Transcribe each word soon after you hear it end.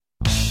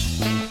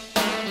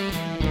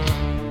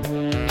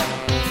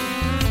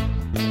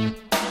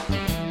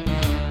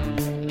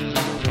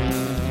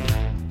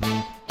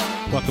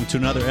to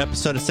another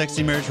episode of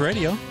Sexy Marriage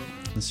Radio.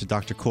 This is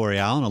Dr. Corey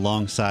Allen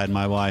alongside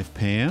my wife,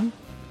 Pam.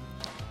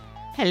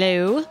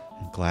 Hello.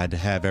 I'm glad to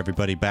have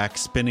everybody back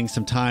spending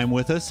some time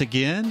with us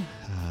again.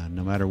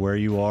 No matter where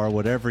you are,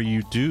 whatever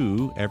you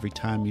do, every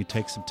time you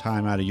take some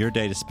time out of your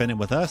day to spend it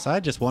with us, I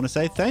just want to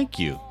say thank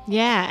you.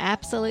 Yeah,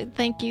 absolutely.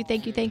 Thank you,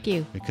 thank you, thank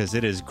you. Because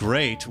it is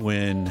great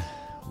when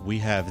we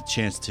have the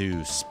chance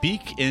to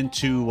speak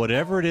into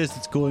whatever it is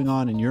that's going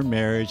on in your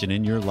marriage and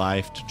in your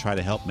life to try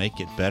to help make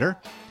it better.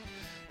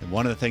 And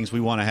one of the things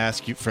we want to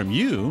ask you from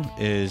you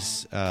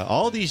is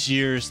all these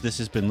years, this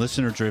has been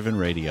listener-driven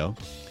radio,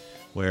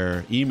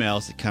 where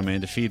emails that come in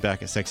to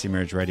feedback at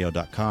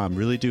sexymarriageradio.com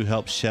really do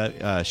help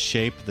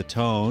shape the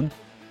tone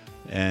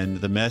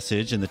and the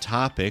message and the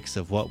topics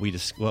of what we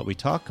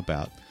talk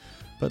about.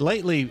 But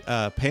lately,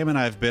 Pam and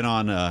I have been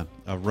on a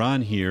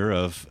run here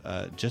of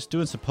just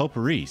doing some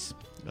potpourris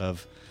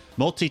of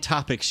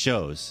multi-topic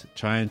shows,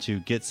 trying to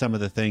get some of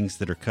the things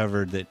that are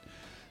covered that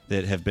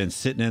have been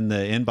sitting in the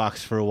inbox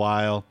for a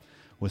while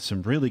with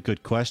some really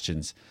good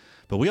questions.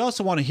 But we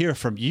also want to hear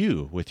from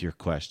you with your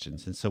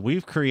questions. And so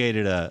we've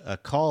created a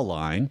call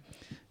line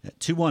at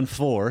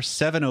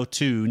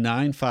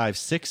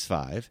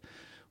 214-702-9565,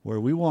 where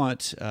we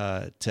want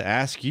to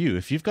ask you,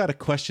 if you've got a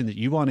question that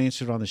you want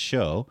answered on the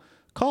show,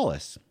 call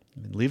us.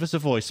 Leave us a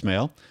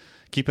voicemail.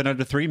 Keep it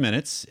under 3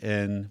 minutes,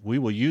 and we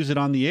will use it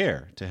on the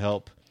air to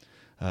help.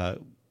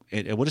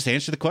 We'll just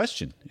answer the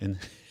question. And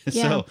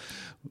so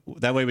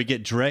that way we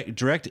get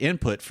direct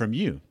input from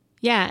you.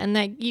 Yeah, and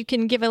that you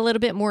can give a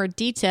little bit more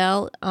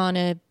detail on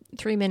a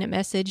 3-minute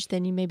message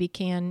than you maybe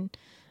can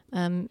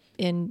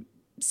in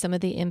some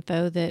of the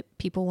info that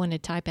people want to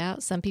type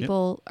out. Some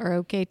people are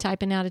okay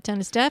typing out a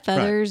ton of stuff.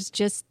 Others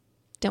just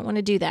don't want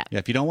to do that. Yeah,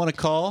 if you don't want to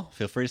call,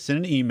 feel free to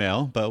send an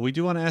email, but we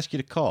do want to ask you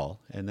to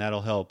call, and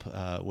that'll help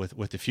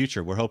with the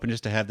future. We're hoping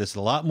just to have this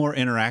a lot more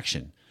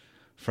interaction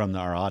from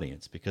our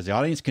audience, because the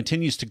audience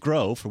continues to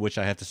grow, for which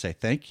I have to say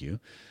thank you.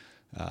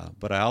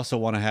 But I also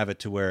want to have it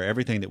to where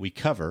everything that we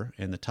cover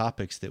and the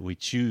topics that we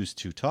choose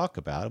to talk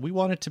about, we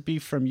want it to be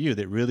from you.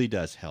 That really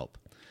does help.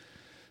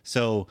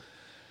 So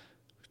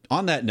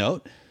on that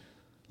note,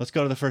 let's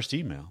go to the first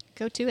email.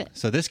 Go to it.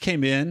 So this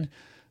came in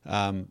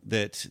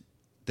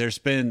this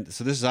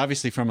is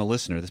obviously from a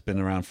listener that's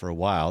been around for a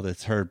while,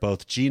 that's heard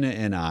both Gina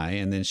and I,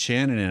 and then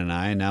Shannon and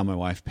I, and now my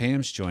wife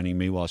Pam's joining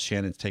me while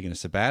Shannon's taking a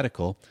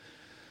sabbatical,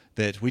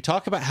 that we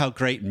talk about how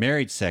great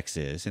married sex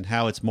is and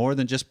how it's more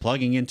than just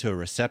plugging into a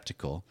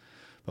receptacle.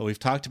 But we've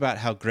talked about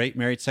how great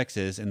married sex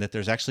is and that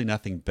there's actually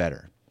nothing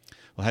better.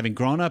 Well, having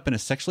grown up in a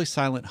sexually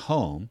silent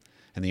home,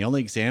 and the only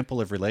example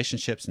of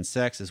relationships and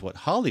sex is what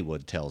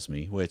Hollywood tells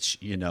me, which,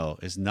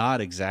 is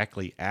not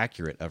exactly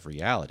accurate of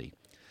reality.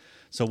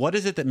 So what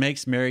is it that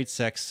makes married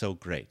sex so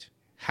great?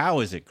 How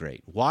is it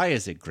great? Why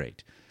is it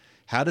great?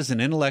 How does an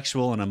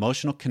intellectual and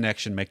emotional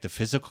connection make the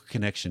physical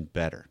connection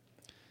better?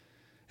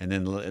 And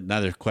then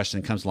another question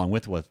that comes along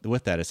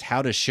with that is,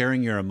 how does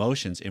sharing your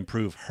emotions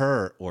improve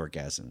her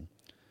orgasm?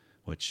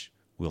 Which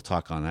we'll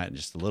talk on that in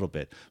just a little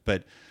bit.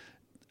 But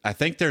I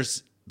think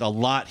there's a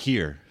lot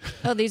here.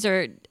 Oh, these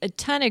are a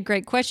ton of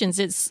great questions.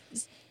 It's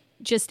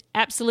just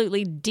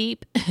absolutely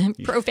deep,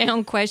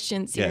 profound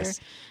questions here. Yes.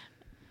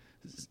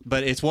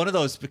 But it's one of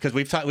those, because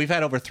we've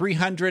had over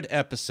 300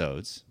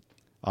 episodes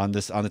on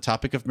the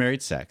topic of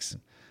married sex.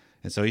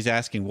 And so he's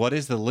asking, what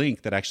is the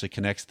link that actually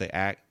connects the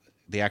act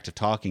of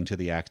talking to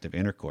the act of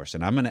intercourse?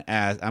 And I'm going to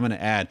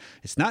add,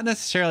 it's not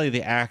necessarily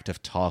the act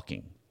of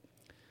talking.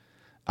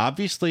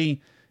 Obviously,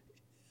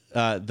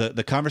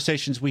 the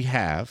conversations we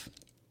have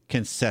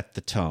can set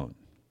the tone.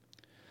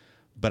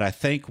 But I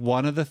think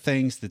one of the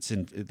things that's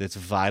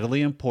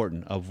vitally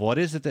important of what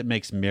is it that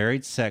makes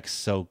married sex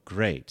so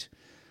great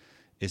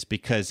is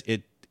because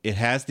it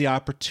has the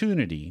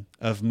opportunity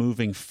of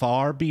moving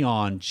far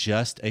beyond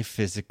just a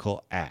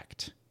physical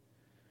act.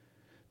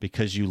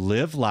 Because you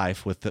live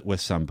life with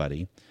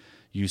somebody,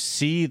 you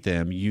see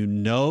them, you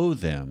know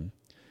them.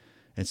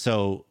 And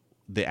so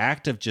the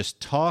act of just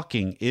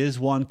talking is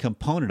one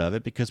component of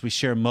it, because we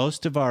share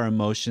most of our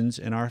emotions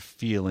and our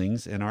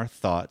feelings and our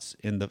thoughts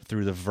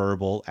through the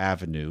verbal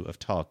avenue of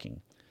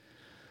talking.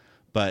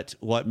 But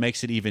what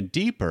makes it even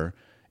deeper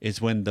is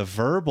when the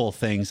verbal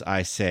things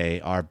I say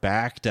are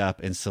backed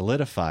up and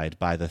solidified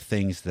by the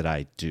things that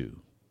I do.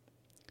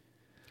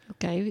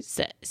 Okay,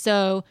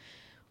 so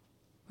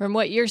from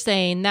what you're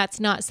saying, that's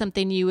not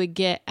something you would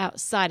get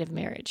outside of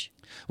marriage.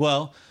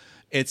 Well,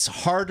 it's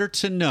harder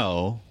to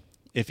know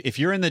if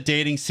you're in the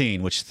dating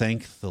scene, which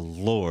thank the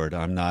Lord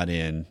I'm not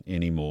in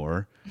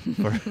anymore.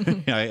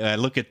 I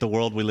look at the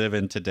world we live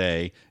in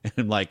today and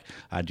I'm like,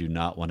 I do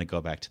not want to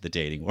go back to the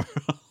dating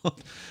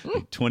world.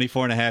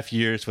 24 and a half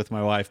years with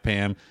my wife,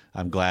 Pam.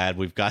 I'm glad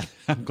we're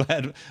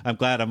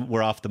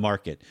off the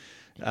market.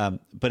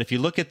 But if you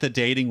look at the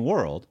dating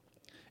world,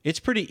 it's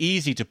pretty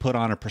easy to put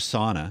on a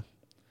persona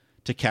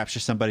to capture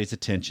somebody's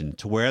attention,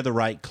 to wear the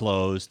right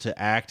clothes, to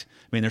act.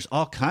 I mean, there's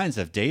all kinds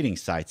of dating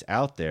sites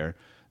out there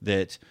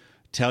that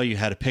tell you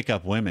how to pick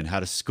up women, how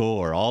to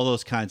score, all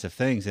those kinds of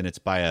things. And it's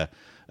by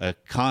a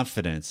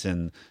confidence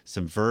and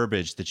some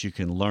verbiage that you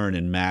can learn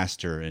and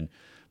master.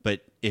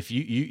 But if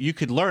you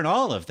could learn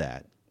all of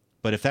that,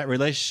 but if that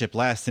relationship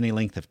lasts any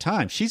length of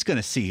time, she's going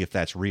to see if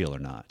that's real or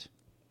not.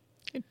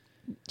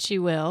 She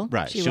will.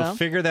 Right. She'll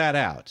figure that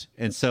out.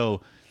 And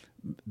so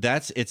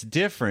it's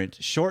different.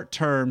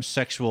 Short-term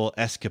sexual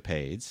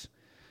escapades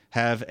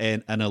have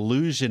an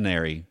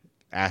illusionary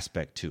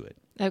aspect to it.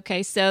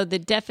 Okay, so the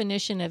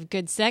definition of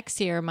good sex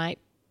here might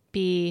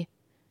be,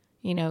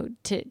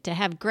 to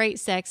have great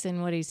sex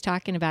and what he's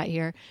talking about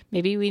here.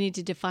 Maybe we need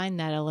to define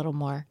that a little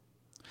more.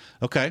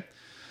 Okay.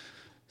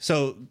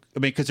 So,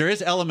 because there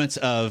is elements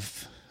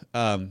of,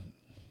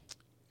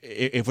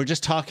 if we're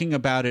just talking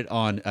about it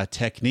on a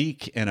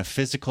technique and a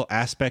physical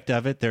aspect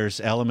of it,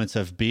 there's elements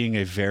of being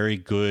a very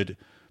good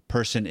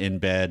person in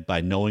bed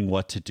by knowing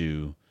what to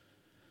do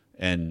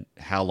and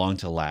how long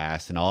to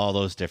last and all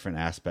those different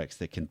aspects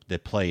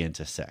that play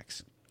into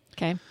sex.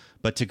 Okay.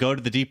 But to go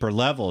to the deeper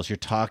levels, you're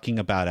talking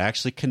about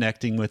actually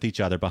connecting with each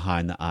other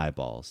behind the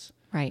eyeballs.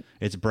 Right.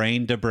 It's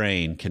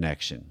brain-to-brain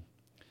connection.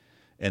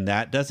 And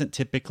that doesn't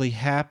typically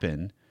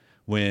happen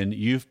when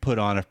you've put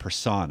on a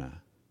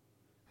persona,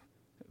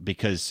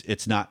 because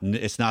it's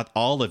not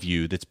all of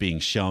you that's being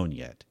shown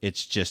yet.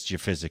 It's just your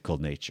physical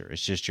nature.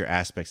 It's just your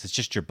aspects. It's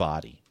just your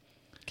body.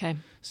 Okay.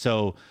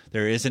 So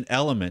there is an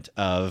element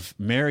of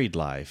married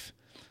life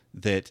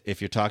that,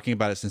 if you're talking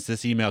about it, since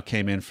this email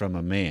came in from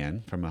a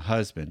man, from a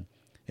husband,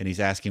 and he's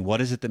asking,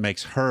 what is it that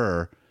makes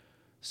her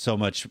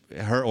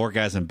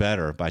orgasm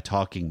better by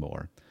talking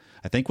more?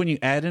 I think when you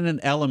add in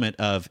an element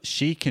of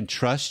she can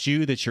trust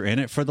you, that you're in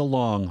it for the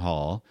long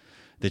haul,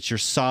 that you're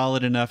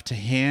solid enough to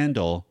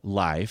handle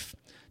life,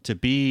 to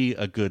be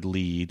a good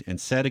lead and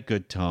set a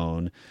good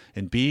tone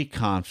and be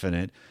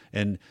confident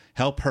and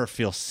help her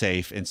feel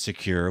safe and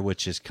secure,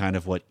 which is kind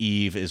of what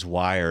Eve is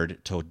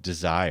wired to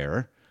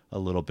desire a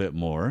little bit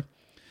more,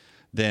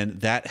 then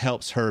that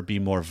helps her be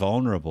more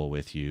vulnerable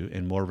with you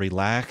and more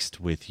relaxed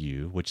with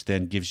you, which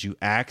then gives you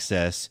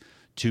access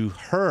to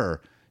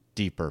her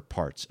deeper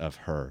parts of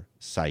her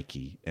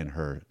psyche and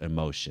her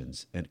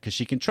emotions, and because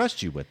she can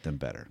trust you with them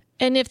better.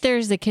 And if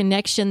there's a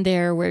connection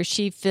there where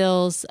she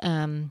feels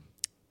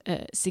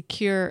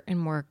secure and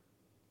more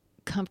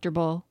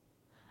comfortable,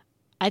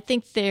 I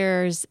think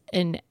there's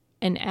an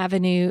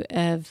avenue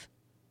of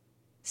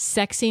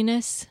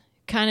sexiness,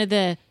 kind of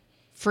the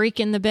freak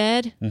in the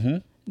bed,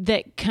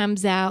 that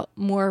comes out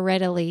more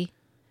readily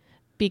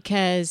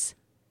because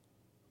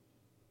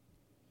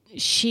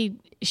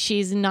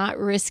she's not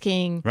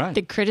risking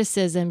the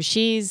criticism.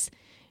 She's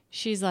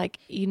like,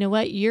 you know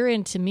what? You're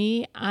into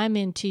me. I'm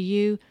into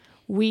you.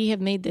 We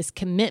have made this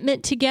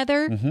commitment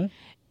together,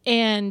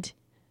 and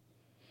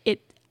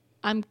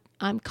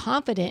I'm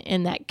confident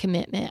in that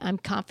commitment. I'm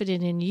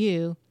confident in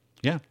you.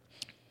 Yeah.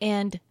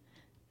 And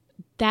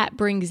that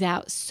brings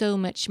out so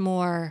much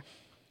more.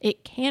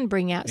 It can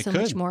bring out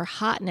much more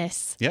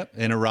hotness. Yep.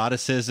 And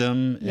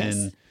eroticism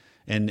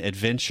and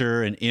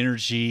adventure and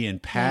energy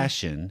and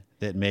passion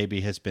that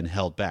maybe has been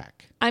held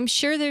back. I'm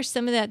sure there's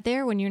some of that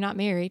there when you're not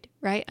married,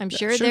 right? I'm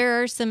sure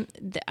there are some.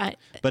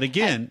 But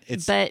again,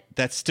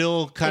 that's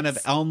still kind of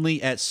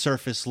only at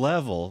surface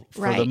level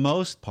for the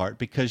most part,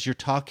 because you're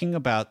talking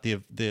about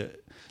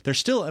there's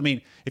still,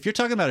 if you're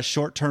talking about a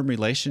short-term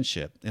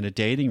relationship and a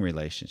dating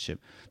relationship,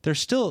 there's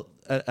still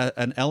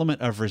an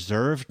element of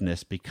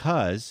reservedness,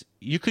 because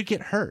you could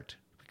get hurt.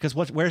 Because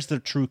where's the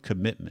true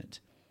commitment?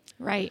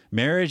 Right.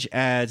 Marriage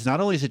adds,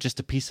 not only is it just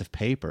a piece of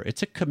paper,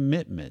 it's a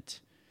commitment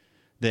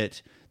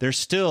that there's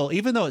still,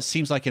 even though it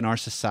seems like in our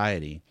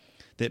society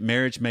that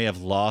marriage may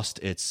have lost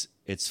its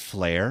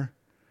flair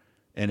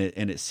and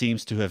it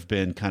seems to have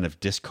been kind of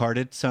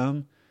discarded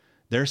some,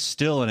 there's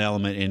still an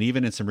element, and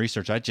even in some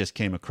research I just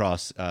came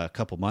across a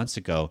couple months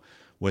ago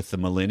with the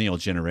millennial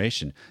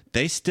generation,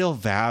 they still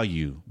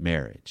value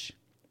marriage.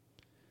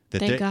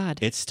 Thank God.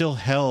 It's still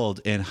held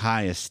in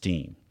high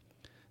esteem.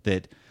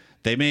 That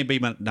they may be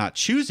not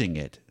choosing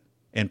it,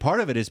 and part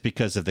of it is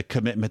because of the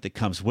commitment that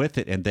comes with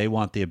it, and they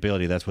want the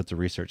ability, that's what the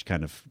research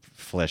kind of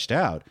fleshed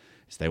out,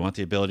 is they want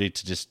the ability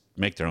to just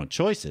make their own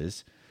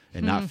choices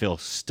and not feel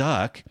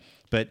stuck,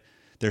 but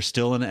there's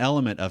still an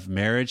element of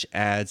marriage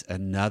adds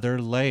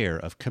another layer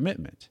of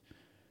commitment.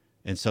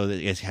 And so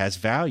it has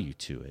value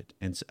to it.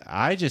 And so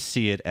I just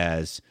see it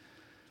as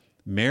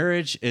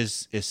marriage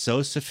is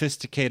so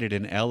sophisticated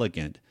and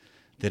elegant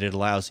that it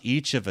allows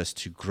each of us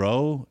to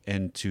grow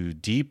and to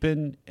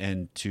deepen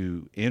and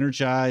to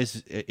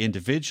energize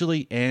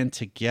individually and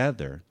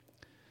together,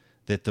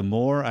 that the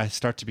more I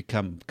start to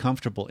become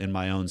comfortable in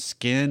my own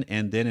skin,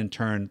 and then in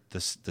turn the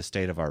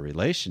state of our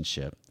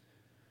relationship,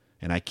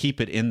 and I keep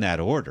it in that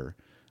order,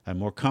 I'm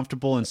more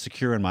comfortable and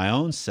secure in my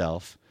own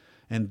self,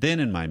 and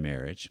then in my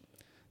marriage,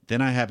 then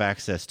I have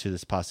access to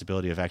this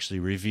possibility of actually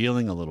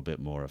revealing a little bit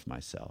more of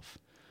myself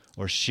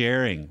or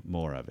sharing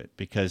more of it,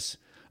 because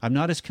I'm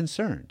not as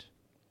concerned.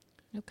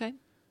 Okay.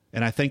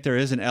 And I think there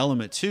is an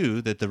element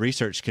too that the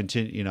research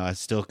continue. I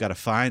still got to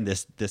find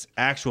this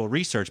actual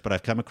research, but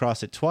I've come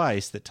across it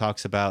twice that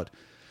talks about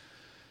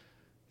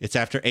It's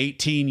after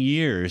 18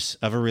 years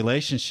of a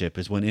relationship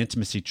is when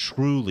intimacy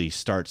truly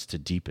starts to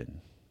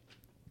deepen.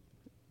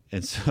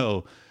 And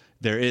so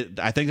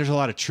I think there's a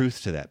lot of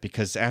truth to that,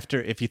 because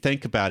if you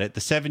think about it,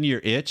 the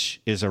 7-year itch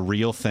is a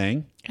real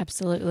thing.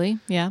 Absolutely.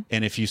 Yeah.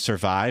 And if you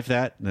survive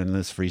that, then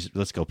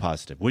let's go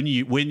positive. When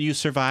you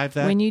survive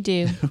that, When you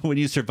do. when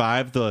you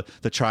survive the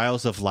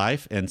trials of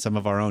life and some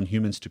of our own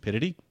human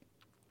stupidity,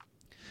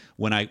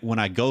 when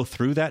I go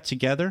through that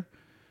together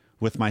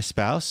with my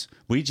spouse,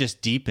 we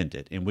just deepened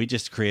it, and we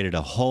just created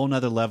a whole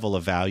nother level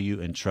of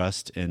value and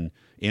trust and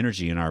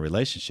energy in our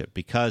relationship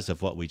because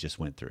of what we just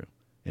went through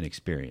and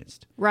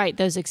experienced. Right.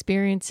 Those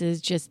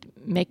experiences just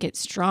make it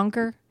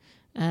stronger.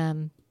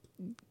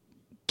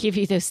 Give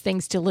you those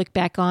things to look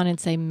back on and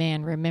say,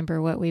 man,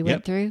 remember what we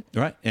went through?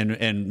 Right. And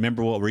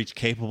remember what we're each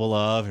capable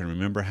of, and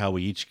remember how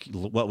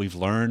what we've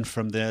learned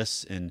from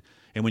this. And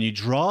when you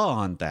draw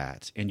on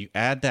that and you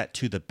add that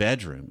to the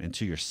bedroom and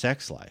to your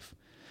sex life,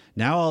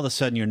 now all of a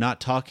sudden you're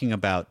not talking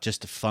about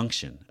just a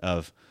function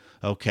of,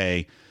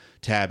 okay,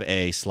 tab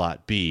A,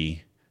 slot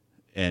B,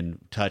 and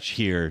touch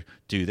here,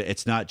 do that.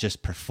 It's not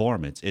just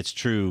performance. It's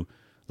true.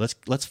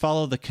 Let's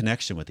follow the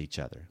connection with each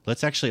other.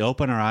 Let's actually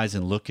open our eyes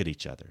and look at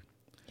each other.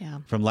 Yeah.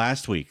 From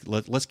last week,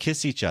 let's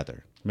kiss each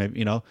other.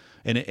 Maybe,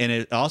 and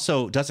it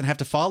also doesn't have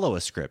to follow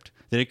a script.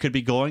 That it could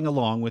be going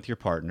along with your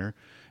partner,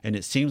 and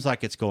it seems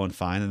like it's going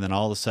fine, and then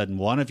all of a sudden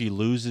one of you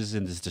loses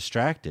and is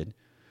distracted.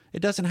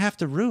 It doesn't have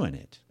to ruin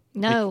it.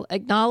 No,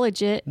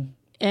 acknowledge it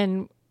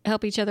and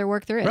help each other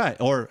work through it. Right.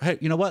 Or, hey,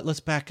 you know what? Let's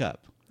back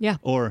up. Yeah.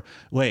 Or,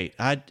 wait,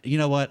 you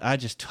know what? I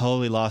just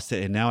totally lost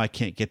it, and now I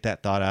can't get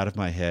that thought out of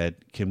my head.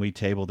 Can we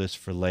table this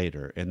for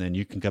later? And then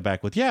you can come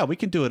back with, yeah, we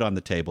can do it on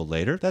the table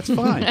later. That's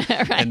fine.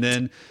 Right. And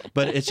then,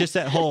 but it's just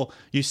that whole,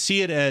 you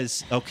see it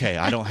as, okay,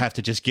 I don't have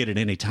to just get it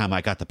anytime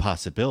I got the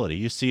possibility.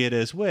 You see it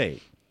as,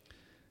 wait,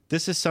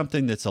 this is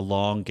something that's a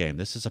long game.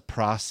 This is a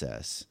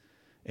process.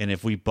 And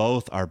if we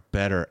both are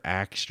better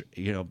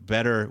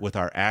with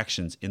our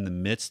actions in the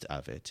midst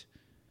of it,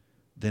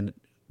 then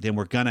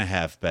we're going to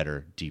have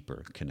better,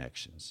 deeper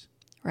connections.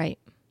 Right.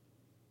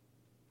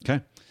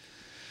 Okay.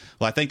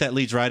 Well, I think that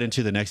leads right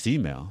into the next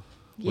email,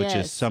 which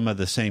is some of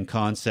the same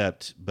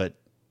concept, but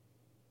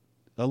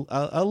a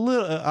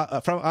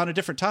little on a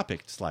different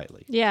topic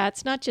slightly. Yeah,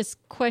 it's not just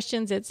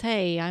questions. It's,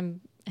 hey, I'm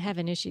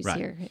having issues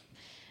here.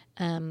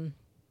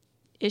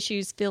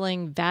 Issues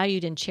feeling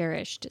valued and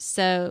cherished.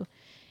 So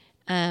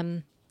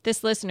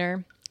this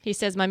listener, he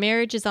says, my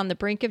marriage is on the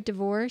brink of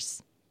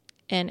divorce,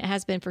 and it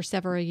has been for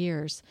several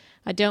years.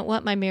 I don't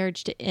want my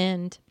marriage to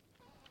end.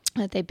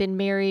 They've been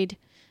married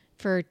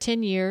for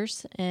 10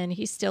 years, and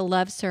he still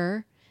loves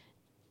her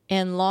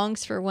and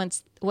longs for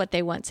what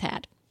they once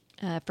had.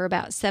 For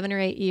about 7 or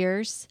 8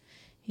 years,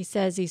 he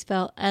says he's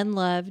felt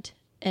unloved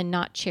and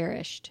not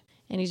cherished.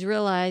 And he's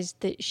realized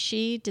that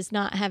she does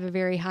not have a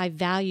very high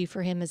value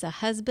for him as a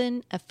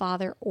husband, a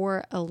father,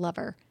 or a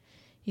lover.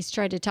 He's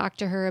tried to talk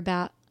to her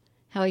about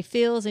how he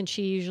feels, and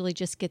she usually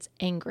just gets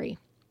angry.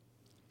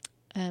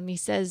 He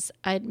says,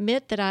 I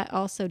admit that I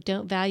also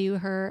don't value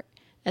her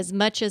as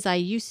much as I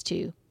used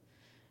to.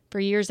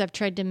 For years, I've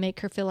tried to make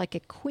her feel like a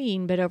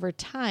queen, but over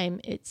time,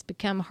 it's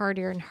become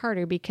harder and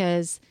harder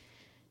because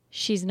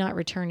she's not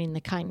returning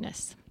the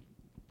kindness.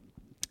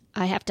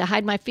 I have to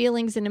hide my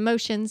feelings and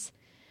emotions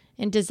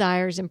and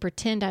desires and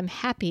pretend I'm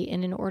happy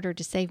in order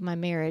to save my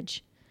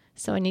marriage.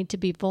 So I need to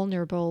be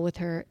vulnerable with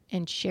her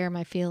and share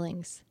my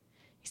feelings.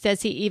 He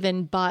says he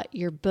even bought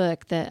your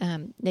book,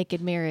 The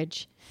Naked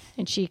Marriage,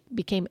 and she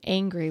became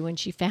angry when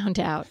she found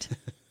out.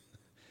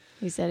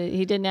 He said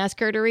he didn't ask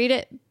her to read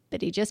it,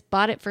 but he just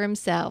bought it for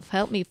himself.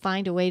 Help me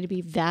find a way to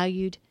be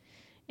valued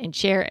and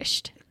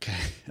cherished.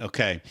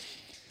 Okay.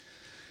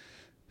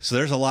 So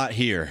there's a lot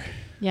here.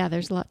 Yeah,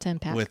 there's a lot to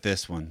unpack with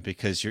this one,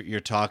 because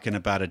you're talking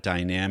about a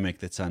dynamic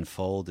that's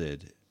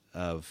unfolded.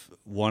 Of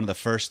one of the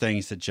first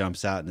things that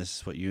jumps out, and this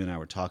is what you and I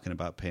were talking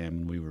about, Pam,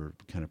 when we were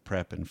kind of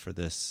prepping for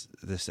this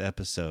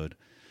episode,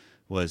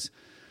 was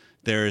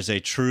there is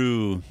a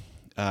true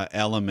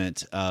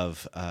element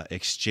of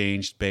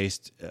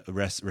exchange-based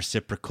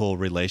reciprocal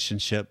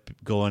relationship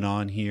going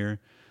on here.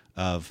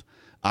 Of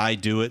I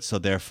do it, so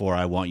therefore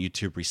I want you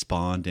to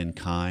respond in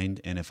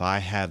kind. And if I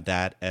have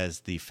that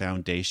as the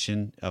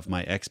foundation of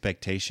my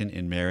expectation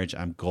in marriage,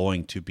 I'm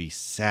going to be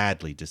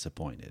sadly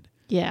disappointed.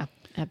 Yeah.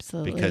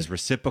 Absolutely. Because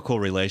reciprocal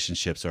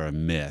relationships are a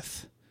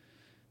myth.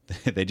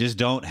 They just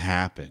don't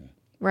happen.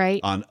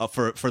 Right.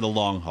 For the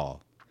long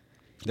haul.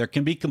 There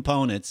can be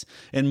components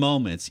and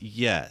moments,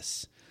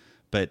 yes,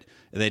 but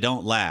they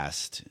don't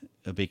last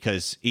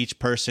because each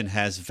person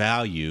has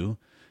value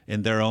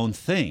in their own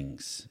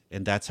things,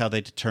 and that's how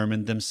they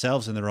determine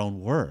themselves and their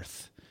own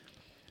worth.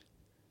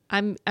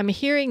 I'm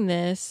hearing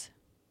this,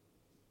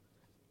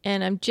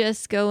 and I'm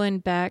just going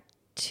back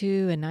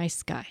to a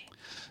nice guy.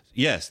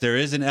 Yes, there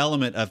is an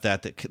element of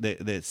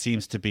that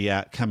seems to be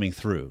coming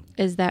through.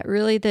 Is that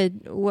really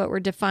what we're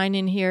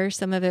defining here?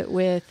 Some of it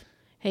with,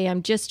 hey,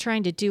 I'm just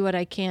trying to do what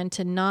I can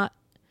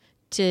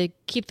to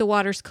keep the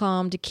waters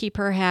calm, to keep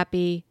her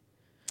happy.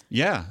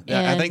 Yeah,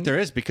 I think there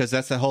is, because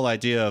that's the whole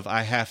idea of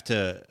I have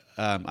to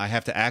I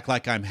have to act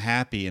like I'm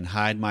happy and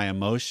hide my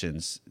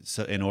emotions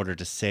so in order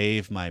to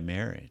save my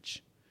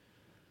marriage.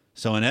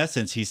 So in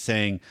essence, he's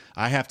saying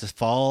I have to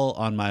fall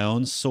on my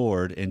own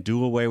sword and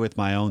do away with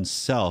my own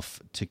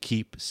self to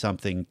keep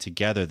something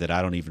together that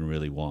I don't even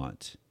really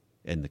want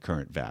in the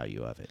current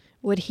value of it.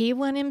 Would he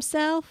want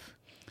himself?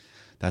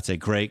 That's a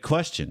great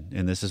question.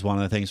 And this is one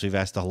of the things we've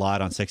asked a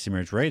lot on Sexy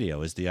Marriage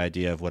Radio is the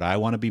idea of would I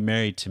want to be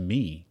married to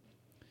me?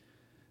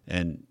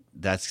 And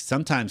that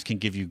sometimes can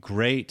give you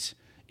great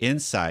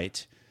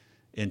insight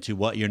into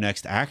what your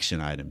next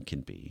action item can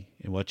be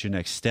and what your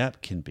next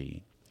step can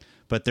be.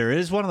 But there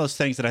is one of those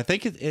things that I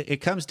think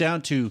it comes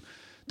down to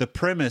the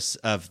premise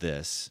of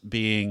this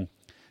being,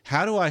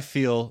 how do I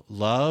feel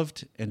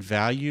loved and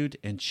valued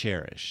and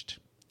cherished?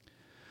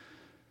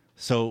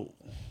 So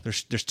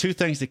there's two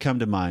things that come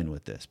to mind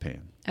with this,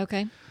 Pam.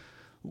 Okay.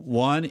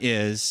 One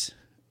is,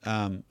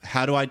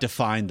 how do I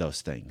define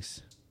those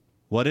things?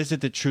 What is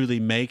it that truly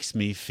makes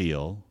me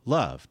feel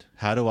loved?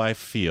 How do I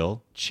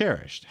feel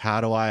cherished?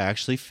 How do I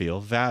actually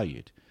feel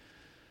valued?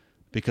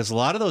 Because a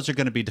lot of those are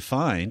going to be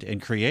defined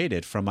and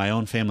created from my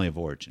own family of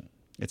origin.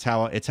 It's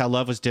how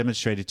love was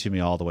demonstrated to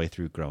me all the way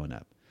through growing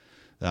up.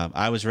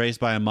 I was raised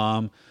by a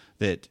mom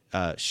that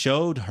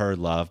showed her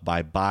love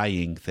by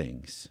buying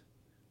things.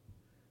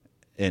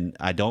 And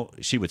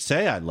she would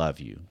say, I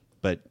love you,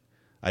 but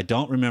I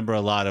don't remember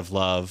a lot of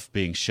love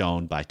being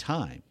shown by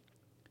time.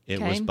 It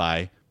was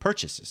by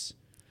purchases.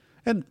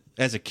 And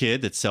as a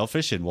kid that's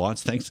selfish and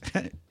wants things,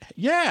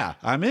 yeah,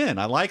 I'm in.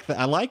 I like that.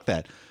 I like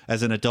that.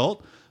 As an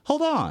adult,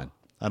 hold on.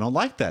 I don't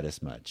like that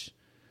as much.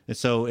 And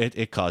so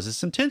it causes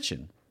some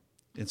tension.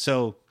 And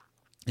so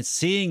it's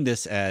seeing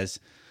this as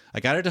I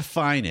got to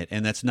define it.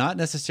 And that's not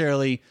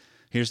necessarily,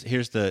 here's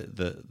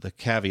the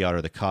caveat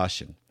or the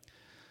caution.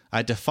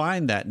 I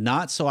define that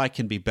not so I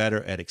can be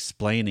better at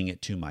explaining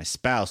it to my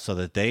spouse so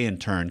that they in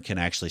turn can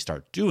actually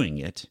start doing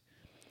it.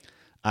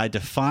 I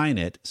define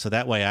it so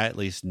that way I at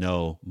least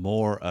know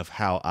more of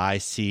how I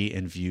see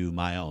and view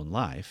my own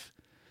life.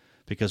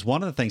 Because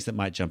one of the things that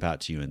might jump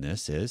out to you in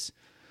this is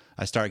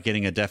I start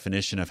getting a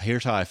definition of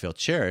here's how I feel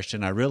cherished,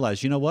 and I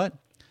realize, you know what?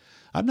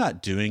 I'm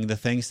not doing the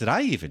things that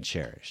I even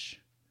cherish.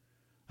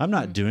 I'm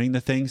not doing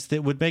the things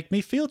that would make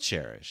me feel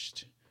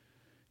cherished.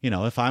 You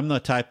know, if I'm the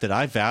type that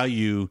I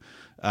value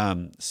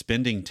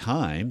spending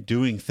time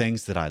doing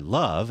things that I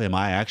love, am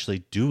I actually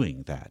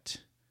doing that?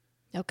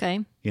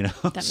 Okay. You know,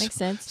 that makes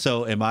sense.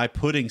 So am I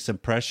putting some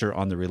pressure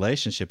on the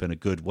relationship in a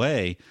good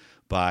way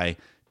by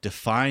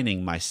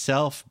defining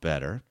myself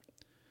better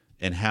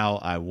and how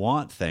I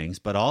want things,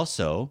 but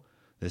also,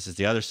 this is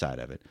the other side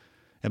of it,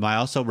 am I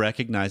also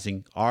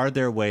recognizing, are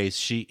there ways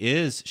she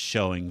is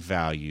showing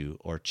value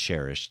or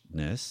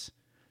cherishedness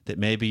that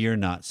maybe you're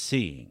not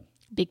seeing?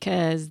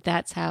 Because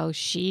that's how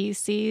she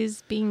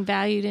sees being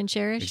valued and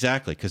cherished?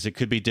 Exactly, because it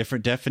could be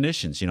different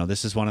definitions. You know,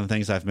 this is one of the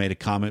things I've made a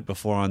comment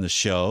before on the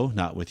show,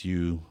 not with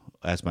you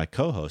as my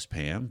co-host,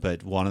 Pam,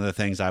 but one of the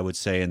things I would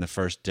say in the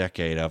first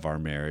decade of our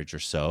marriage or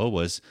so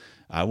was,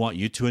 I want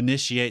you to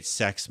initiate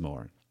sex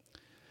more.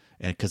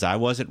 And because I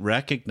wasn't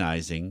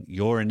recognizing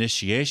your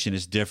initiation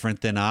is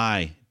different than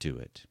I do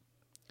it.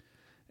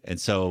 And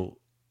so...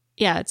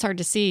 yeah, it's hard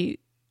to see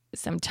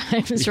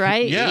sometimes,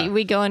 right? Yeah.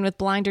 We go in with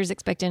blinders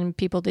expecting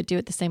people to do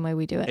it the same way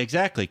we do it.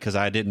 Exactly, because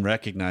I didn't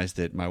recognize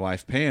that my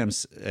wife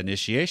Pam's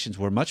initiations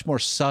were much more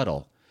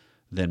subtle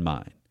than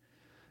mine.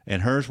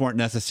 And hers weren't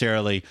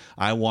necessarily,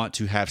 I want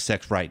to have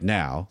sex right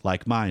now,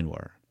 like mine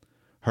were.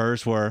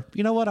 Hers were,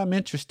 you know what, I'm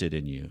interested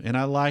in you, and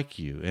I like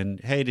you, and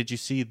hey, did you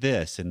see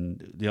this?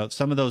 And, you know,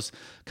 some of those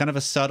kind of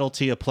a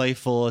subtlety, a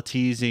playful, a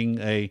teasing,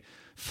 a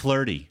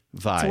flirty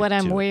vibe. It's what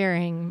I'm to it.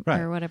 wearing Right.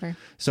 or whatever.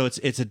 So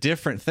it's a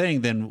different thing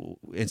than,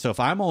 and so if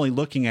I'm only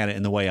looking at it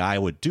in the way I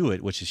would do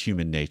it, which is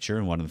human nature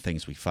and one of the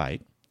things we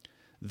fight,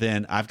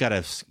 then I've got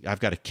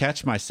to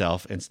catch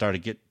myself and start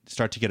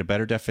to get a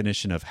better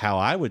definition of how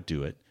I would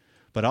do it,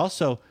 but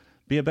also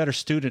be a better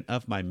student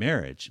of my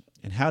marriage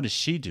and how does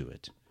she do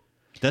it?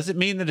 Doesn't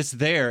mean that it's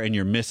there and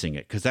you're missing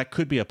it, because that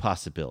could be a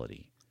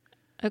possibility.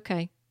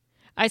 Okay.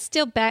 I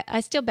still back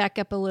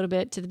up a little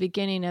bit to the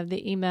beginning of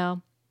the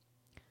email,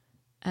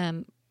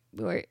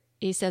 where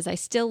he says, I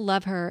still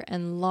love her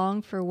and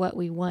long for what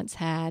we once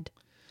had.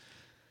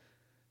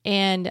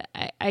 And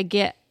I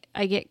get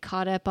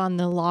caught up on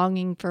the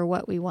longing for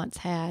what we once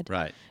had.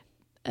 Right.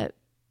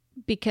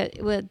 Because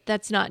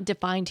that's not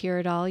defined here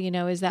at all. You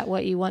know, is that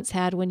what you once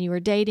had when you were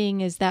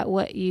dating? Is that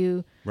what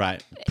you...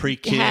 right.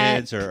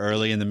 Pre-kids or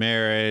early in the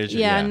marriage.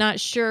 Yeah, I'm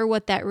not sure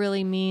what that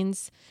really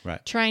means.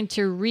 Right. Trying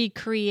to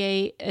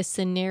recreate a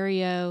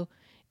scenario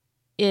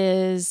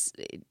is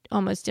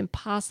almost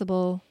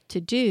impossible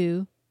to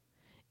do.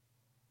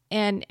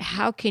 And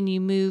how can you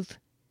move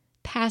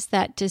past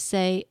that to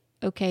say,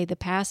 okay, the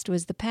past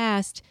was the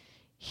past.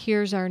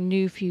 Here's our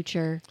new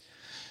future.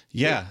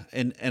 Yeah,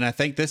 and I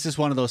think this is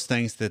one of those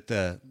things that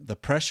the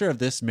pressure of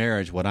this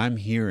marriage, what I'm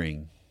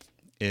hearing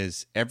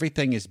is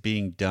everything is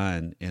being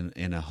done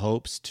in a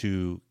hopes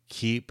to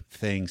keep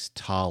things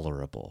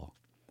tolerable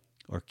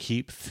or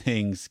keep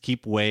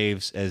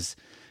waves as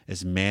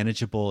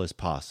manageable as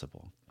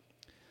possible.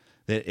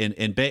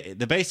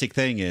 The basic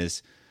thing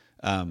is,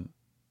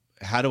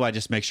 how do I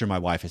just make sure my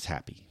wife is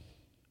happy?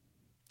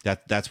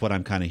 That's what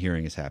I'm kind of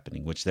hearing is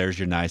happening, which there's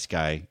your nice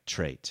guy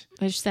trait.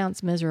 Which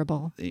sounds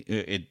miserable.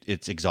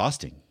 It's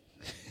exhausting.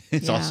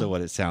 It's Yeah. also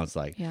what it sounds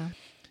like. Yeah.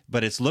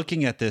 But it's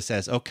looking at this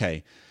as,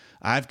 okay,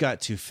 I've got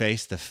to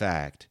face the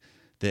fact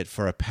that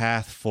for a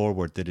path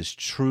forward that is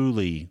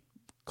truly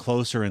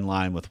closer in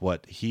line with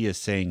what he is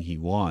saying he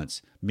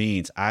wants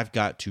means I've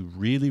got to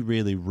really,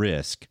 really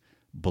risk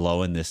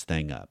blowing this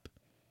thing up.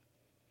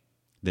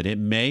 That it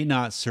may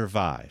not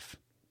survive.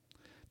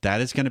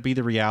 That is going to be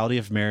the reality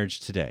of marriage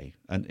today.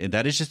 And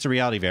that is just the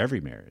reality of every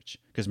marriage,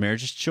 because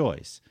marriage is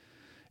choice.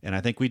 And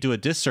I think we do a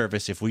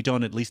disservice if we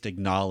don't at least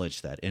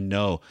acknowledge that and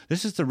know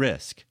this is the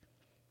risk.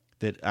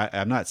 That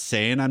I'm not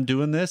saying I'm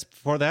doing this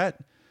for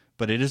that,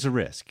 but it is a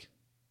risk.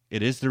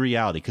 It is the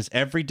reality, because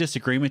every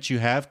disagreement you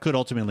have could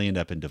ultimately end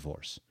up in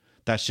divorce.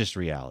 That's just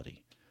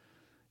reality.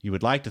 You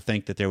would like to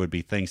think that there would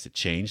be things that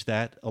change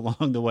that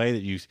along the way,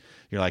 that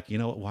you're like, you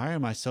know what, why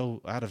am I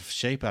so out of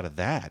shape out of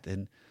that?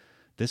 And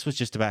this was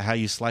just about how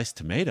you slice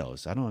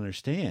tomatoes. I don't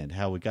understand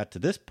how we got to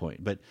this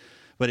point. But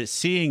it's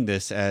seeing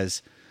this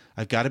as,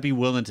 I've got to be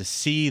willing to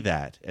see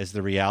that as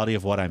the reality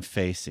of what I'm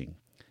facing,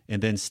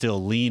 and then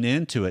still lean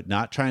into it,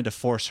 not trying to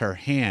force her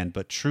hand,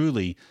 but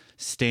truly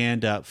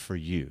stand up for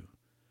you.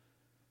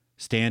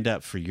 Stand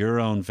up for your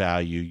own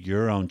value,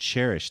 your own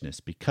cherishedness,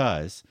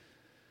 because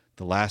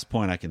the last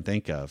point I can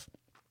think of,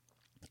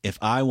 if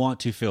I want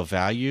to feel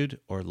valued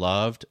or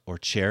loved or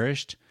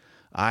cherished,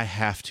 I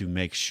have to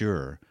make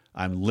sure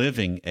I'm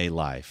living a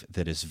life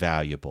that is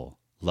valuable,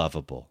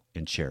 lovable,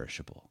 and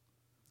cherishable.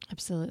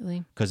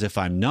 Absolutely. Because if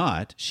I'm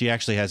not, she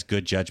actually has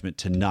good judgment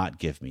to not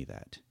give me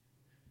that.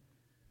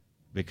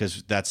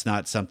 Because that's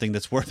not something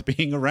that's worth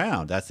being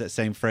around. That's that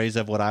same phrase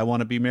of, would I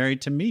want to be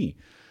married to me?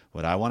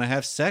 Would I want to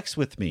have sex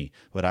with me?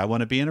 Would I want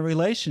to be in a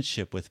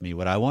relationship with me?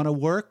 Would I want to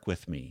work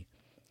with me?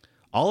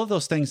 All of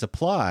those things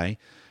apply.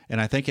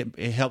 And I think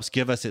it helps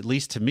give us, at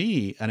least to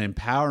me, an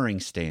empowering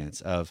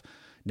stance of,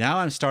 now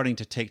I'm starting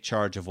to take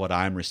charge of what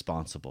I'm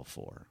responsible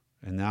for.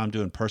 And now I'm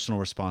doing personal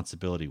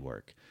responsibility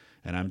work.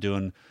 And I'm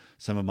doing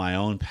some of my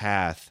own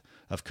path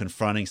of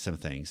confronting some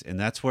things. And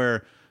that's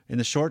where, in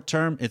the short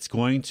term, it's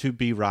going to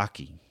be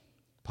rocky,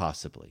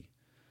 possibly.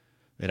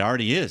 It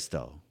already is,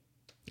 though,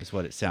 is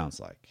what it sounds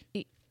like.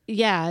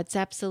 Yeah, it's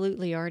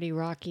absolutely already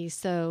rocky.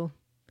 So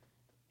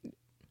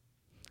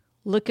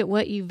look at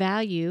what you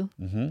value,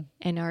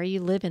 and are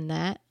you living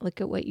that?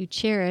 Look at what you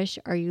cherish.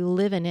 Are you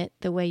living it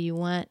the way you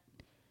want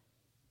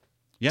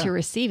to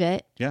receive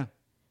it? Yeah.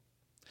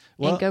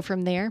 And go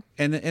from there.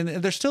 And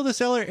there's still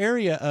this other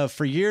area of,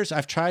 for years,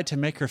 I've tried to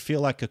make her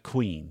feel like a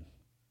queen.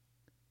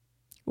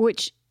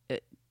 Which,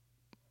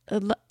 I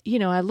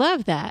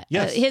love that.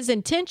 Yes. His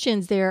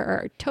intentions there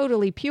are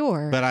totally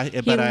pure.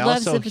 He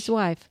loves his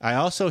wife. I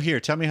also hear,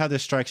 tell me how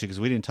this strikes you, because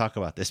we didn't talk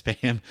about this,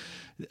 Pam.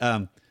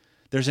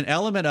 There's an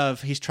element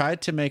of, he's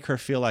tried to make her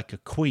feel like a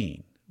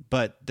queen,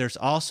 but there's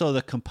also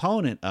the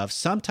component of,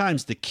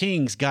 sometimes the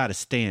king's got to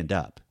stand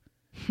up.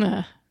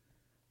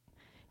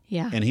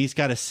 Yeah. And he's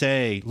got to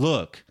say,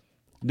 look,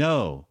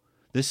 no,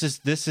 this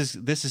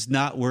is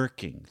not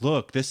working.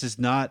 Look, this is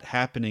not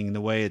happening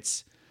the way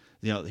it's,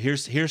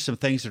 here's some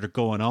things that are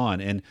going on.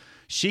 And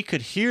she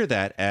could hear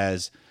that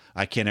as,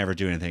 I can't ever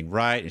do anything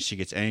right. And she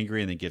gets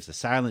angry and then gives the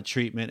silent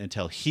treatment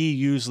until he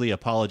usually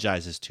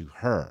apologizes to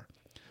her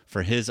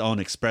for his own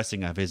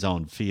expressing of his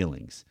own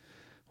feelings,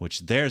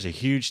 which there's a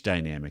huge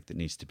dynamic that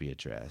needs to be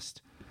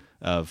addressed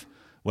of,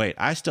 wait,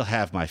 I still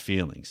have my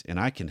feelings and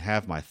I can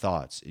have my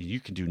thoughts. You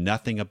can do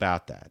nothing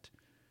about that.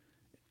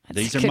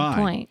 These are mine.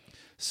 Point.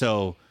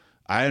 So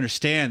I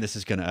understand this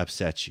is going to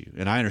upset you,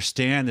 and I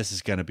understand this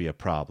is going to be a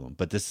problem,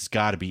 but this has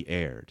got to be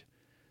aired.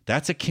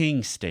 That's a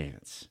king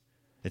stance.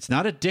 It's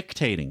not a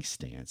dictating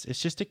stance. It's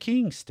just a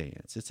king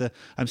stance.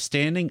 I'm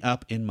standing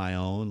up in my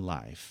own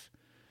life,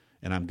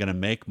 and I'm going to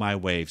make my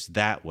waves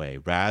that way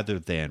rather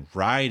than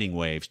riding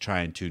waves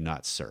trying to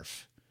not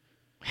surf.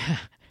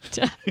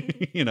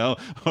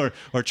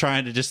 or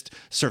trying to just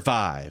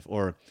survive,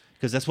 or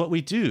because that's what we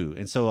do.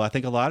 And so I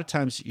think a lot of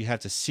times you have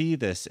to see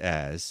this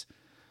as,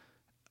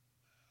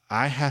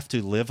 I have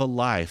to live a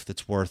life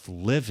that's worth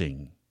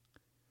living,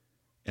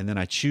 and then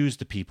I choose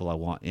the people I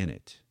want in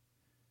it.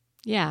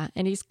 Yeah,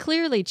 and he's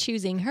clearly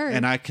choosing her.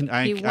 And I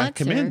commend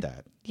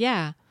that.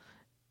 Yeah.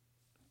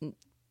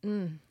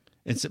 And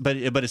so, but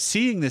it's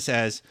seeing this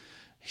as,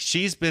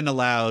 she's been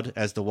allowed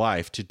as the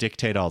wife to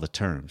dictate all the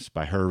terms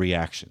by her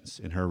reactions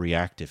and her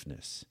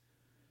reactiveness.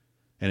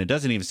 And it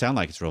doesn't even sound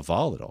like it's real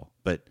volatile,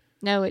 but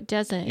no, it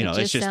doesn't. It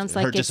just sounds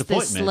like it's this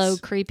disappointments. slow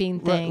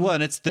creeping thing. Well,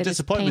 and it's the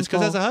disappointments,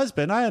 because as a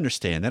husband, I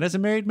understand that. As a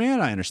married man,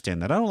 I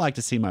understand that. I don't like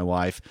to see my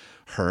wife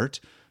hurt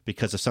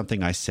because of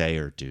something I say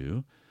or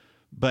do.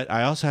 But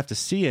I also have to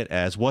see it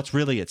as, what's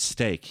really at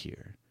stake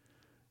here.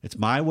 It's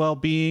my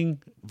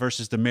well-being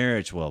versus the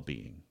marriage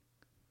well-being.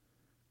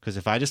 Because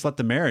if I just let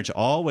the marriage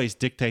always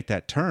dictate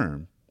that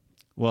term,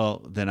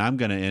 well, then I'm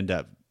going to end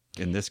up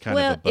in this kind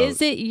of a boat. Well,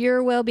 is it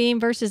your well-being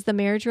versus the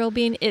marriage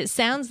well-being? It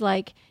sounds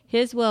like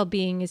his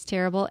well-being is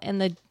terrible,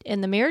 and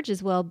the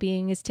marriage's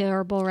well-being is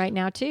terrible right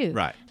now too.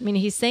 Right. I mean,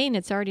 he's saying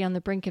it's already on the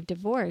brink of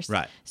divorce.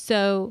 Right.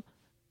 So,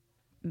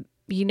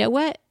 you know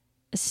what?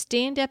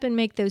 Stand up and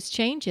make those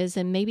changes,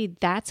 and maybe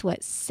that's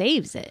what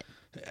saves it.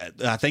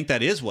 I think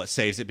that is what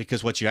saves it,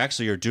 because what you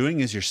actually are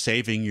doing is you're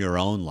saving your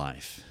own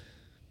life.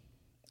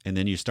 And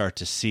then you start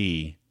to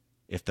see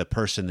if the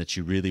person that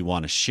you really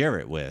want to share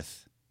it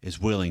with is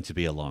willing to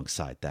be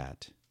alongside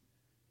that.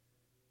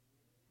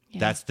 Yeah.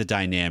 That's the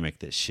dynamic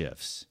that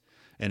shifts.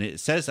 And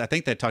it says, I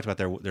think they talked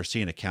about they're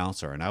seeing a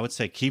counselor, and I would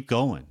say keep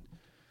going.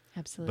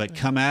 Absolutely. But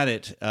come at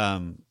it.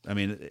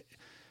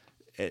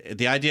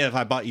 The idea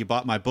of you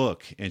bought my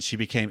book and she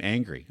became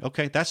angry.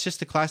 Okay, that's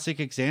just a classic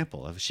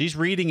example of she's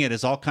reading it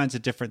as all kinds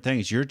of different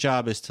things. Your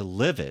job is to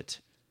live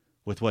it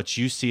with what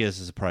you see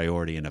as a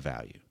priority and a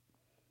value.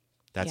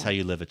 That's how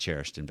you live a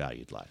cherished and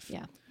valued life.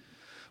 Yeah.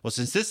 Well,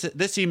 since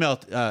this email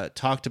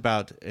talked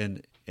about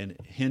and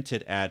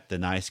hinted at the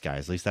nice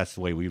guys, at least that's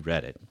the way we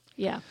read it.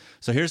 Yeah.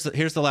 So here's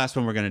the last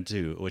one we're going to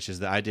do, which is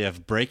the idea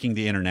of breaking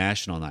the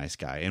international nice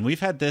guy. And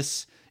we've had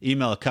this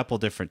email a couple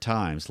different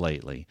times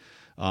lately,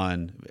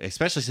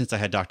 especially since I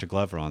had Dr.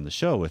 Glover on the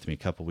show with me a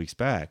couple weeks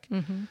back,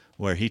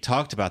 where he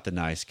talked about the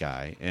nice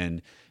guy,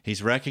 and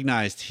he's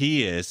recognized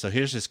he is. So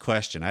here's his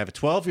question. I have a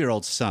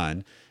 12-year-old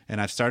son, and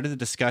I've started the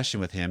discussion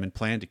with him and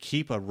plan to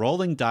keep a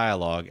rolling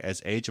dialogue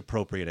as age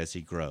appropriate as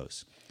he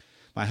grows.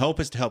 My hope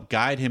is to help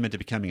guide him into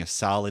becoming a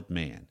solid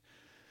man.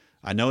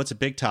 I know it's a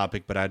big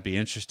topic, but I'd be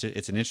interested.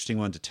 It's an interesting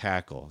one to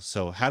tackle.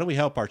 So how do we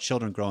help our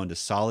children grow into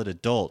solid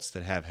adults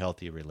that have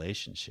healthy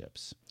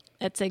relationships?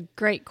 That's a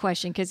great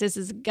question, because this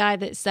is a guy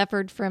that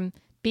suffered from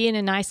being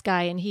a nice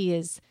guy, and he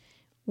is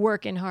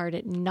working hard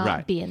at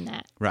not being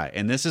that. Right.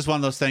 And this is one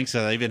of those things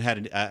that I even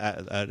had,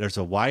 there's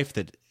a wife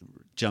that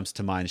jumps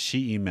to mind.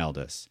 She emailed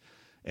us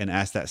and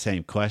asked that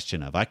same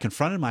question I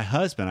confronted my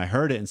husband. I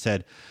heard it and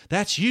said,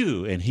 "That's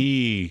you." And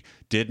he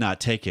did not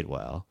take it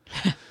well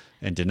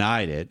and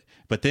denied it.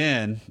 But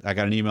then I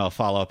got an email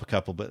follow up a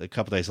couple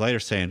days later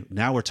saying,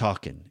 "Now we're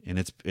talking, and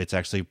it's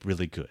actually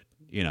really good."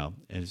 And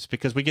it's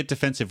because we get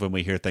defensive when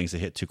we hear things that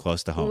hit too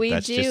close to home. We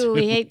do.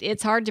 We hate.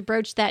 It's hard to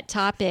broach that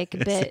topic,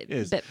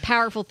 but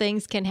powerful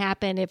things can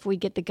happen if we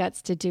get the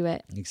guts to do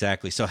it.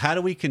 Exactly. So how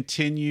do we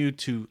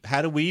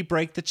how do we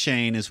break the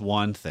chain is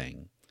one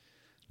thing.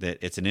 That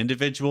it's an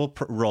individual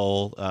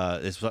role.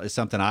 Is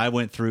something I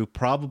went through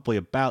probably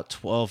about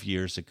 12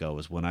 years ago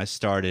is when I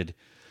started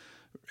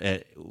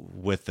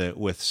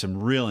with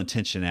some real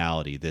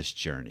intentionality this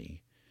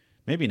journey.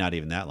 Maybe not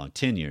even that long,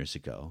 10 years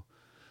ago.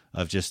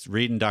 Of just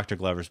reading Dr.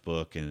 Glover's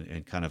book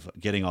and kind of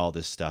getting all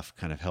this stuff,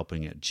 kind of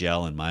helping it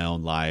gel in my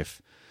own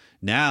life.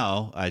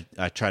 Now I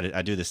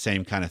do the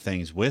same kind of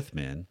things with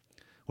men,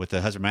 with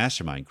the Husband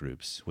Mastermind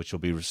groups, which will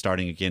be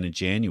starting again in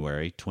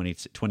January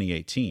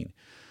 2018.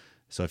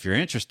 So if you're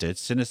interested,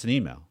 send us an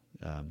email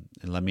and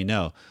let me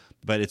know.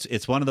 But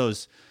it's one of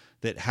those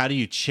that how do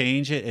you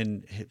change it?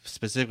 And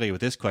specifically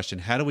with this question,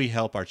 how do we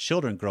help our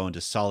children grow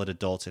into solid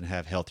adults and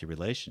have healthy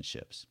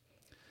relationships?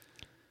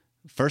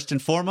 First and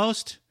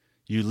foremost,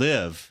 you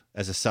live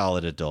as a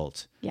solid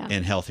adult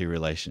in healthy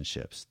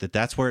relationships.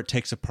 That's where it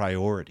takes a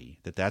priority.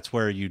 That's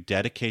where you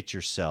dedicate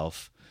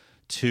yourself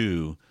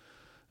to,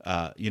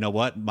 you know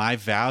what? My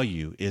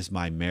value is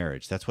my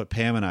marriage. That's what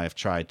Pam and I have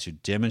tried to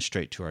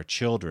demonstrate to our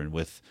children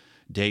with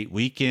date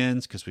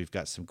weekends, because we've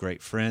got some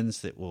great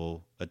friends that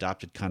will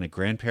adopted kind of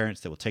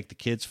grandparents that will take the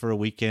kids for a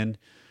weekend,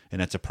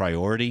 and that's a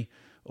priority.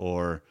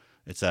 Or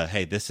it's a,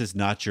 hey, this is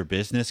not your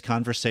business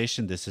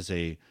conversation. This is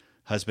a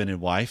husband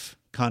and wife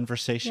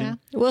conversation.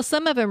 Yeah. Well,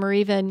 some of them are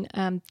even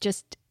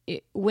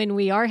when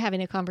we are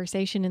having a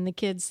conversation and the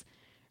kids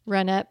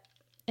run up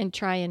and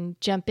try and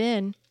jump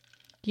in,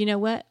 you know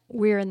what?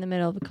 We're in the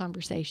middle of a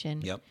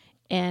conversation. Yep.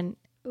 And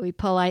we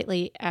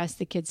politely ask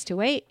the kids to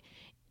wait.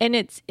 And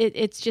it's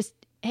just,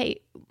 hey,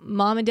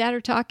 mom and dad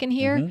are talking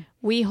here. Mm-hmm.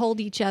 We hold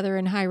each other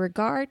in high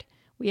regard.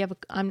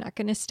 I'm not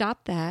going to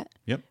stop that.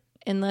 Yep.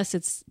 Unless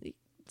it's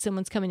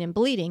someone's coming in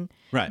bleeding.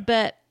 Right.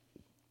 But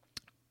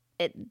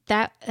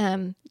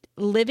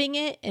living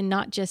it and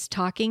not just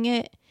talking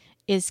it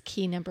is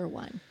key number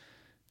one.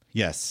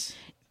 Yes.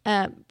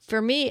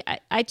 For me,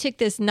 I took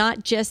this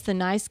not just the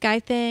nice guy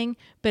thing,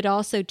 but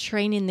also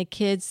training the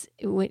kids,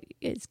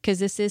 because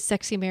this is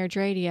Sexy Marriage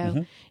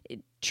Radio,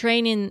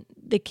 training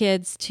the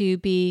kids to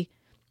be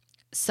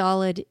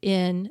solid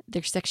in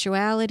their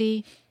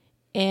sexuality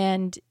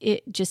and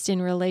it just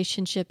in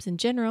relationships in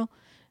general,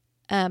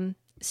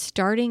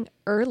 starting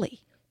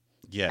early.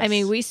 Yes. I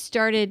mean, we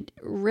started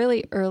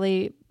really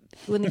early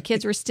when the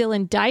kids were still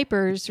in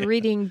diapers,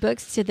 reading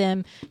books to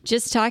them,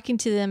 just talking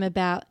to them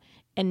about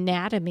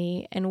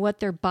anatomy and what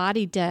their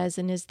body does.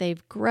 And as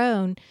they've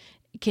grown,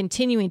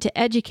 continuing to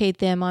educate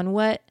them on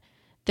what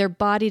their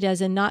body does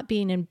and not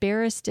being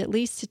embarrassed, at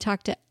least to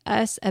talk to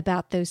us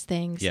about those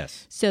things.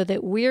 Yes. So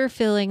that we're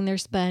filling their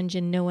sponge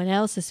and no one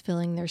else is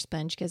filling their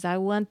sponge, because I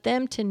want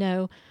them to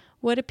know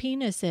what a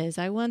penis is.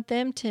 I want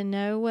them to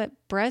know what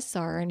breasts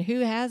are and who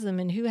has them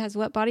and who has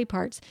what body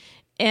parts,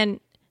 and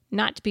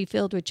not to be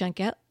filled with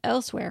junk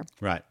elsewhere.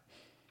 Right.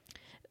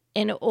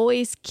 and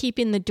always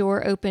keeping the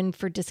door open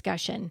for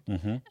discussion.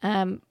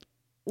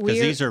 Because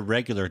these are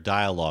regular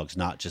dialogues,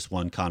 not just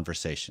one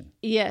conversation.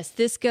 Yes,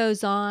 this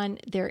goes on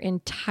their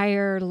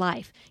entire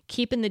life.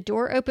 Keeping the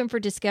door open for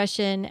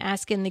discussion,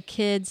 asking the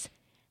kids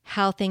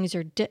how things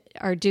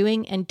are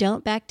doing, and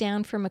don't back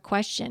down from a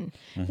question.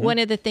 One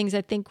of the things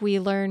I think we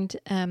learned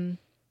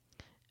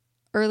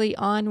early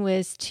on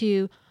was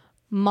to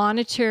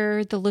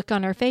monitor the look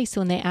on our face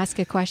when they ask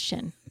a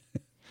question.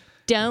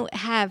 Don't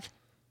have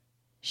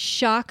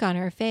shock on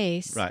our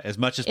face, right? As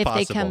much as if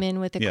possible. they come in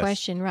with a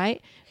question,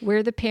 right?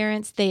 We're the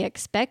parents; they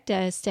expect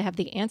us to have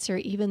the answer,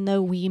 even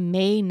though we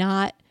may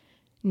not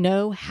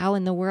know how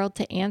in the world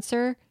to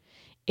answer.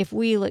 If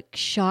we look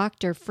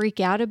shocked or freak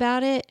out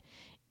about it,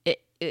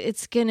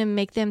 it's going to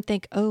make them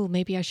think, "Oh,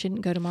 maybe I shouldn't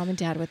go to mom and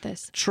dad with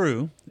this."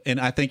 True, and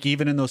I think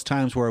even in those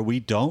times where we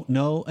don't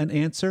know an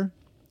answer,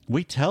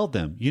 we tell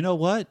them, "You know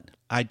what?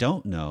 I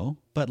don't know,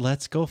 but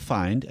let's go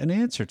find an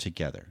answer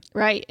together."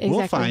 Right, exactly.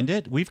 We'll find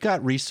it. We've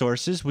got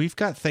resources. We've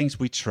got things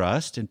we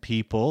trust and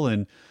people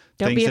and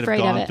Don't things be that have afraid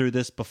of gone it. through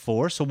this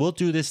before. So we'll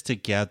do this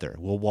together.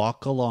 We'll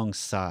walk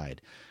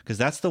alongside. Because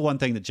that's the one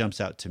thing that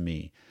jumps out to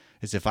me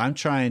is if I'm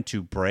trying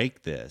to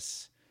break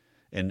this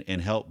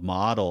and help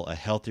model a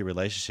healthy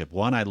relationship,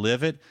 one, I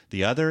live it.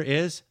 The other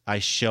is I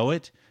show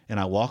it and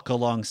I walk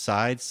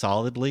alongside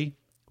solidly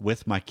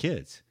with my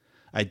kids.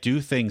 I do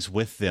things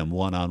with them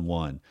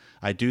one-on-one.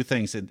 I do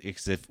things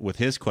with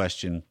his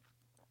question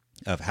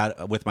of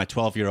how with my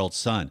 12-year-old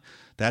son.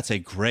 That's a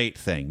great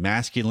thing.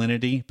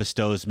 Masculinity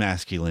bestows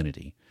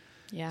masculinity.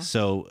 Yeah.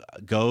 So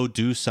go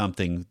do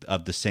something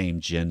of the same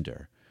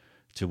gender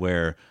to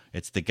where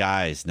it's the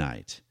guy's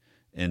night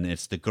and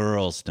it's the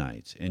girl's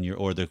night and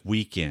or the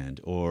weekend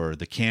or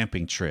the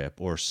camping trip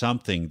or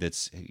something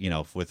that's,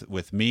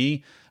 with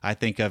me, I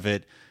think of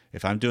it,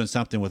 if I'm doing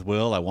something with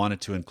Will, I want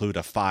it to include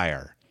a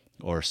fire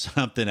or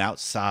something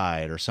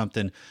outside or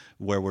something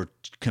where we're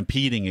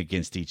competing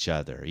against each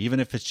other, even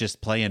if it's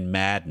just playing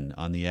Madden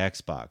on the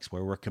Xbox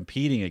where we're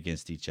competing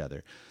against each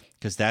other.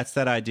 Because that's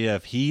that idea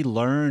of he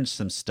learns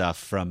some stuff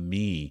from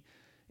me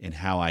in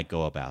how I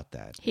go about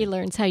that. He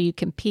learns how you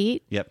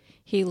compete. Yep.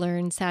 He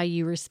learns how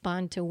you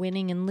respond to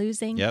winning and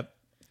losing. Yep.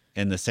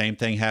 And the same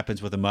thing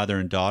happens with a mother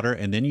and daughter.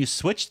 And then you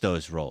switch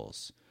those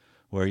roles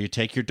where you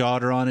take your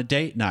daughter on a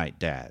date night,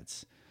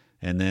 dads.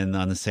 And then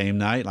on the same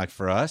night, like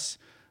for us,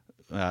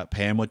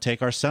 Pam would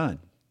take our son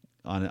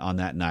on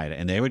that night,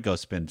 and they would go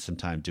spend some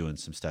time doing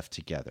some stuff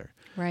together.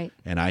 Right.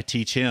 And I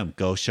teach him,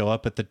 go show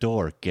up at the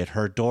door, get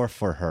her door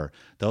for her,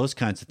 those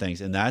kinds of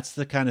things. And that's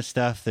the kind of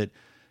stuff that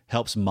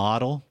helps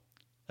model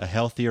a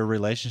healthier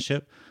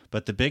relationship.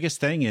 But the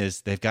biggest thing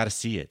is they've got to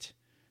see it.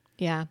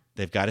 Yeah.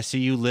 They've got to see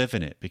you live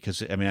in it.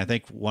 Because, I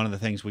think one of the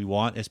things we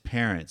want as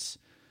parents,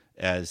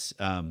 as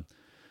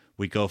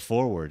we go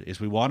forward, is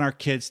we want our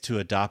kids to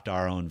adopt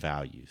our own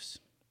values.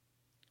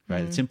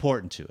 Right? It's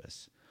important to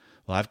us.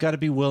 Well, I've got to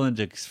be willing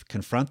to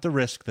confront the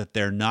risk that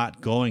they're not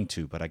going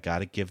to, but I got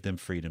to give them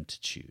freedom to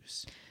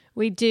choose.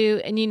 We do.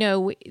 And,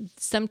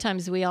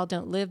 sometimes we all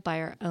don't live by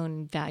our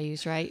own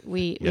values, right?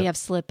 We have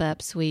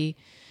slip-ups. We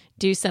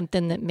do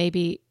something that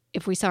maybe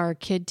if we saw our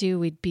kid do,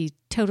 we'd be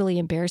totally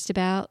embarrassed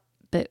about,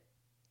 but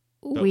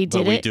we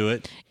did it. We do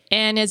it.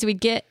 And as we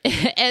go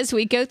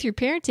through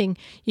parenting,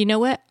 you know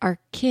what? Our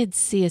kids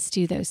see us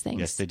do those things.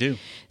 Yes, they do.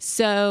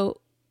 So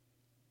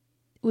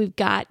we've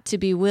got to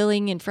be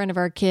willing in front of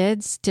our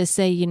kids to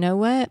say, you know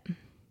what?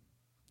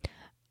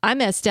 I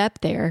messed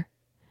up there.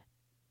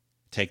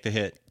 Take the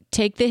hit.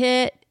 Take the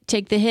hit,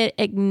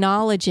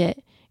 acknowledge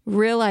it.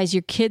 Realize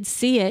your kids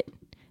see it.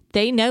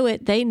 They know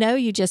it. They know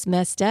you just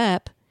messed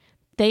up.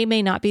 They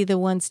may not be the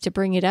ones to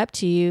bring it up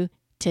to you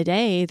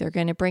today. They're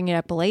going to bring it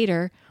up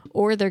later,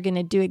 or they're going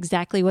to do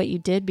exactly what you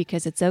did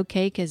because it's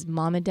okay because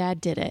mom and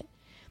dad did it.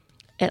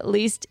 At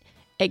least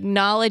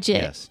acknowledge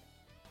it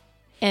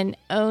and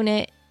own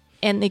it.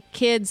 And the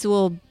kids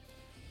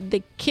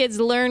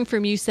learn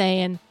from you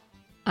saying,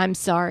 I'm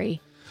sorry.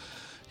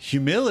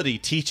 Humility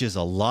teaches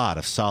a lot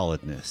of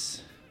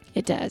solidness.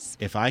 It does.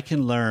 If I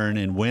can learn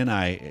and when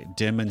I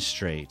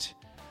demonstrate,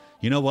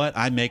 you know what?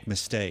 I make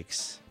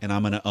mistakes and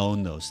I'm going to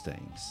own those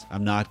things.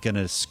 I'm not going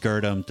to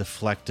skirt them,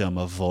 deflect them,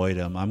 avoid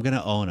them. I'm going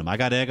to own them. I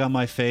got egg on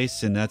my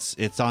face and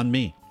it's on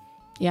me.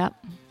 Yep.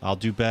 I'll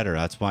do better.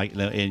 That's why,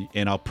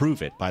 and I'll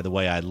prove it by the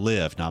way I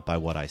live, not by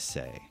what I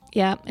say.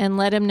 Yeah, and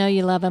let them know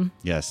you love them.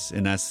 Yes,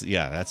 and that's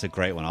a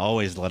great one.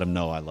 Always let them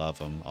know I love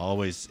them.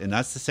 Always, and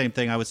that's the same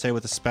thing I would say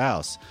with a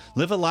spouse.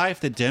 Live a life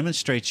that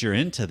demonstrates you're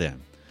into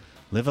them.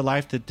 Live a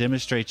life that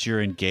demonstrates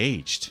you're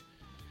engaged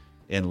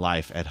in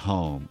life at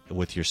home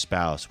with your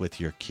spouse, with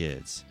your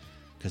kids,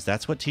 because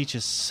that's what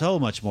teaches so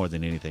much more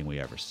than anything we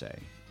ever say.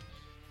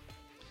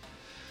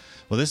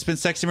 Well, this has been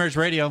Sexy Marriage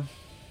Radio.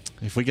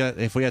 If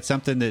we had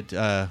something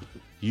that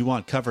you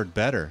want covered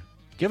better,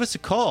 give us a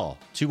call,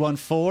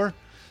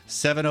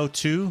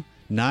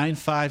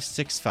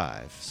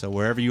 214-702-9565. So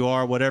wherever you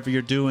are, whatever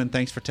you're doing,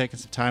 thanks for taking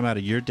some time out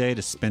of your day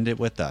to spend it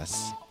with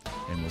us.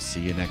 And we'll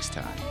see you next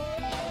time.